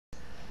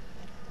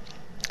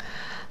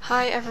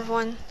Hi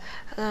everyone,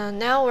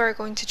 now we're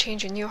going to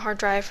change a new hard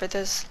drive for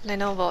this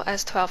Lenovo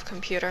S12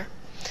 computer.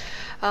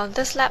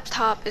 This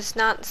laptop is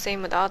not the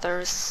same with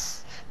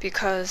others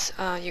because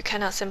you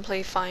cannot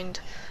simply find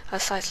a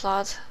side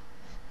slot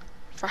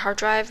for hard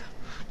drive,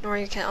 nor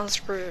you can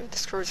unscrew the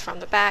screws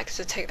from the back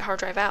to take the hard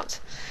drive out.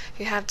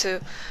 You have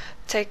to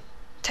take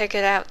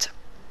it out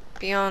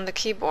beyond the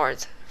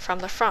keyboard from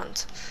the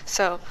front.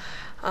 So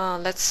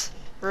let's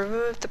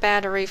remove the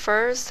battery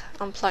first,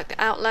 unplug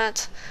the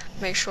outlet,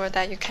 make sure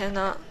that you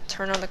cannot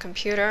turn on the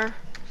computer,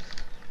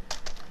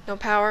 no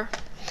power.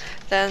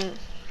 Then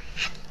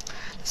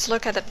let's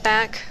look at the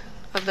back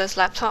of this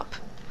laptop.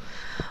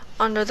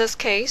 Under this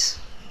case,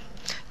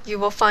 you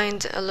will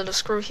find a little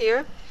screw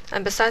here,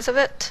 and besides of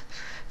it,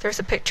 there's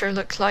a picture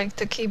looks like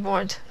the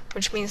keyboard,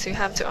 which means you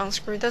have to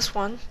unscrew this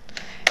one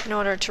in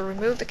order to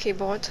remove the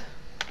keyboard.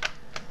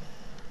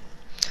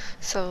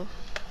 So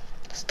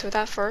let's do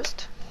that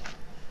first.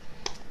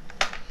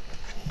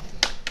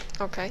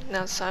 Okay,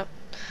 now it's out.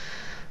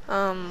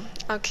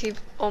 I'll keep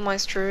all my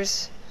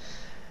screws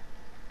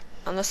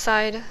on the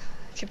side,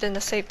 keep them in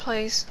the safe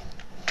place.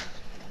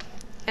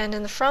 And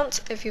in the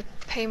front, if you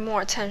pay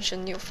more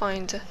attention, you'll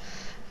find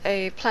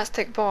a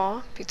plastic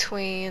bar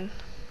between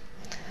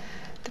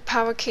the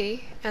power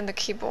key and the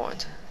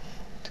keyboard,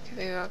 to give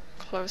you a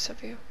closer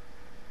view.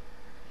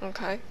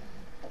 Okay.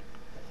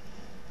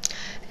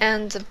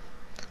 And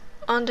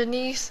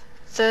underneath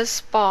this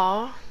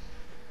bar,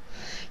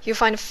 you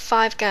find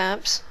 5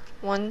 gaps.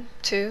 1,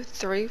 2,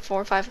 3,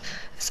 4, 5.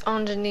 It's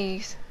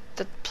underneath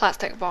the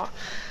plastic bar.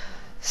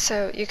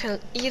 So you can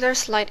either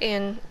slide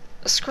in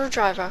a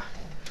screwdriver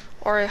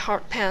or a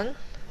hard pen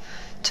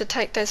to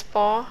take this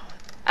bar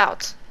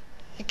out.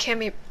 It can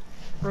be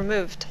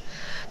removed,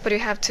 but you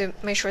have to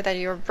make sure that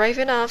you're brave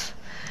enough,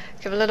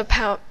 give a little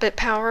bit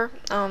power,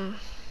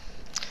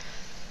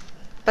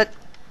 but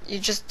you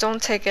just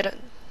don't take it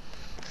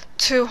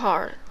too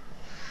hard.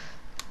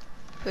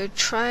 But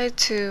try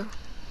to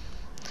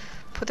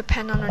put the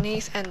pen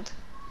underneath and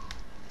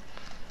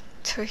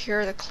to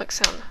hear the click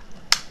sound.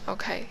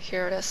 Okay,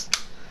 here it is.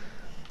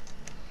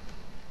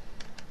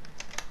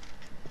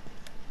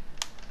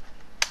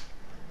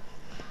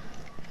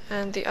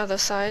 And the other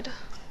side,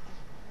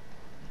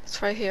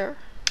 it's right here.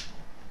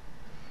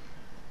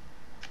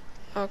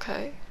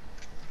 Okay.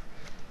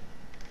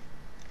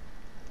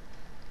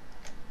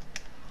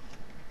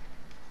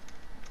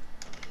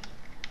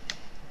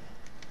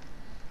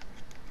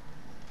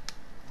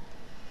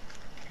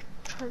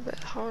 Try a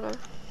bit harder.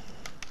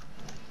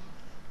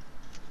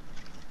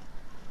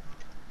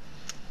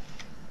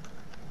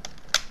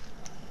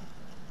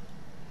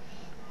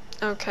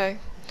 Okay.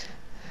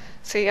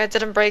 See, I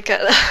didn't break it.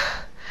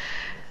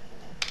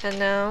 And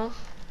now,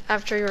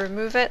 after you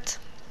remove it,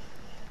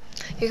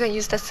 you can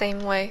use the same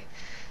way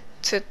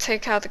to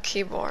take out the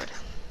keyboard.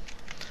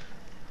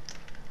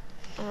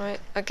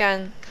 Alright,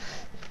 again,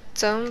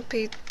 don't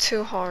be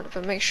too hard,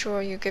 but make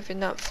sure you give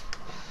enough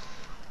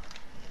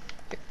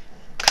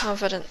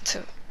confident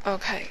to.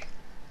 Okay.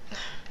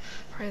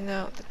 Right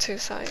now, the two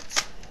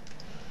sides.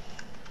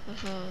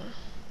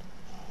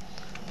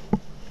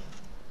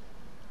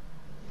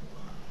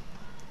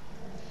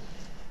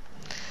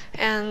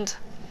 And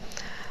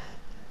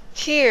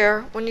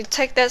here, when you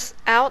take this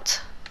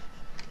out,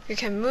 you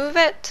can move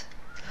it,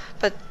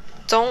 but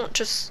don't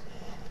just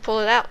pull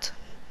it out,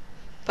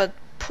 but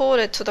pull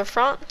it to the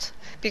front,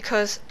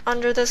 because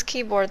under this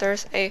keyboard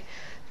there's a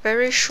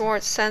very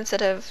short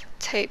sensitive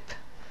tape.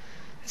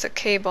 It's a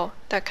cable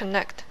that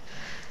connects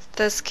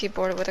this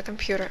keyboard with the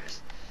computer.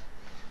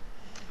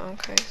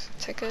 Okay, so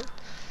take it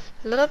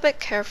a little bit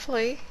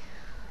carefully.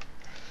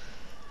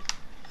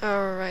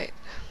 Alright.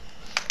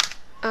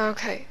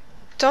 Okay,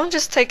 don't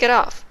just take it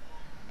off.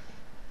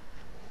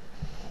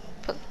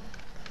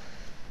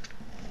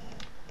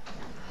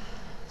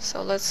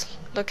 So let's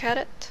look at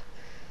it.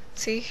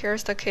 See,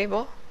 here's the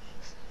cable.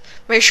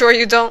 Make sure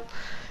you don't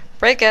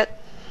break it.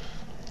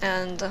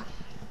 And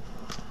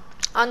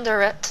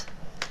under it,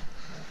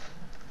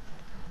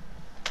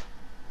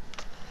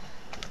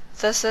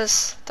 this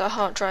is the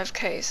hard drive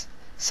case.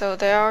 So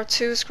there are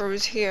 2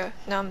 screws here.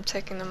 Now I'm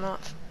taking them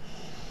off.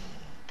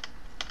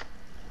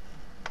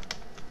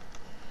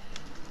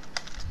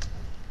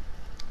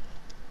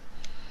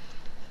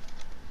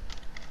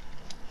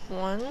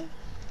 One.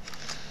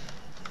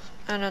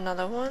 And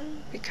another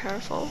one. Be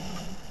careful.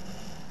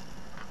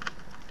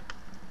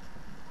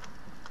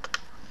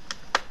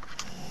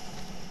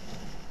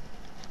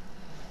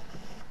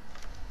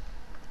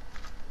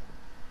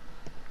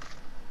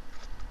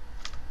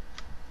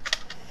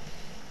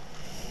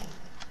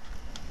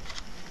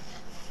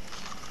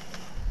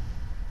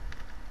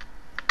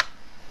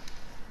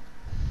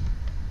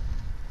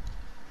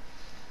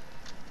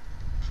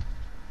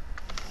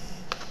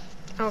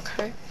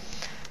 Okay.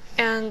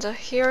 And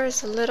here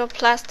is a little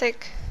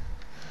plastic.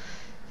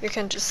 You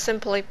can just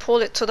simply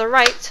pull it to the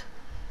right.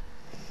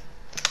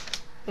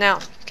 Now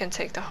you can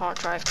take the hard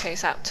drive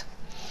case out.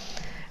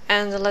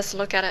 And let's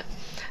look at it.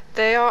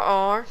 There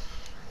are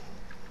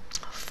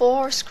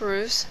 4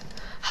 screws.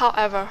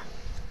 However,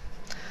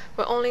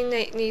 we only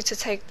need to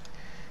take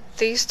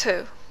these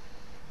two.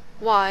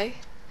 Why?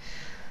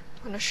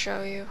 I'm going to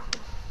show you.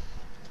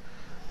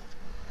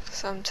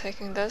 So I'm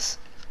taking this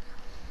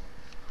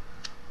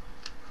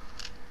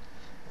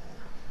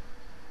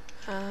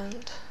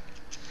and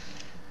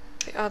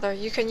the other.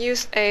 You can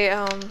use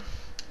a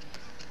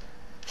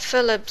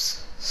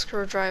Phillips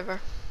screwdriver.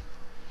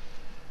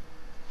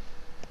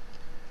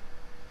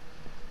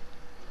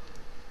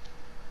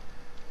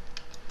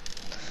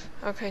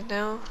 Okay,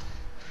 now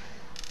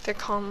they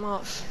come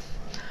off.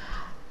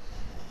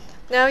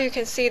 Now you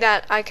can see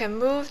that I can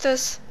move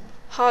this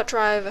hard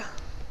drive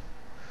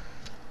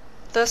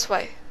this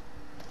way,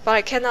 but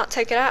I cannot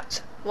take it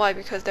out. Why?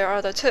 Because there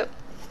are the two.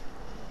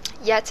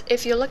 Yet,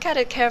 if you look at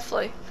it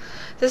carefully,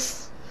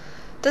 this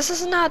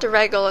is not a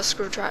regular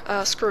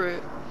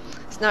screw.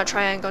 It's not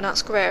triangle, not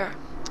square.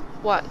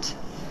 What?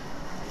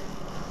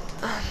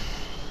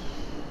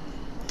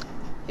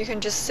 You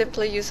can just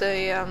simply use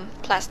a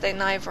plastic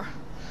knife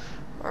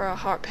or a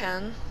hard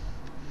pen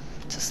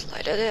to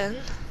slide it in,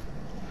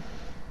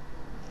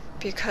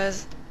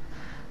 because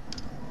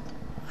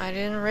I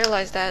didn't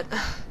realize that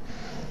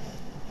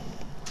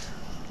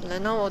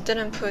Lenovo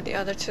didn't put the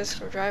other two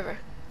screwdriver.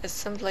 It's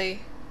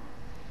simply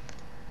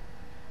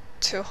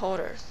two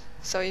holders,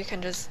 so you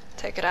can just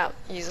take it out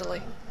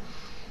easily.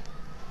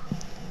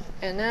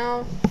 And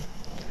now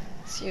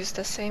let's use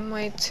the same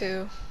way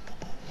to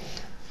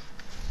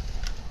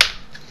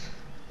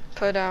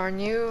put our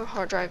new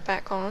hard drive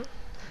back on.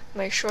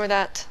 Make sure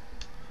that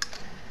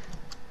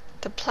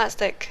the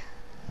plastic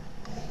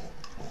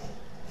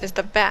is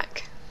the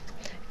back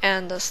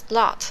and the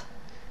slot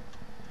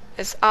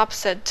is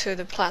opposite to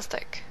the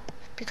plastic,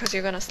 because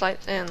you're gonna slide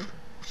it in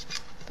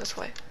this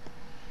way.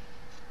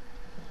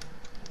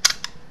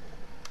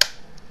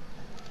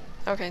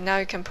 Okay, now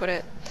you can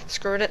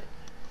screw it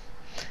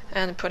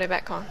and put it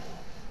back on.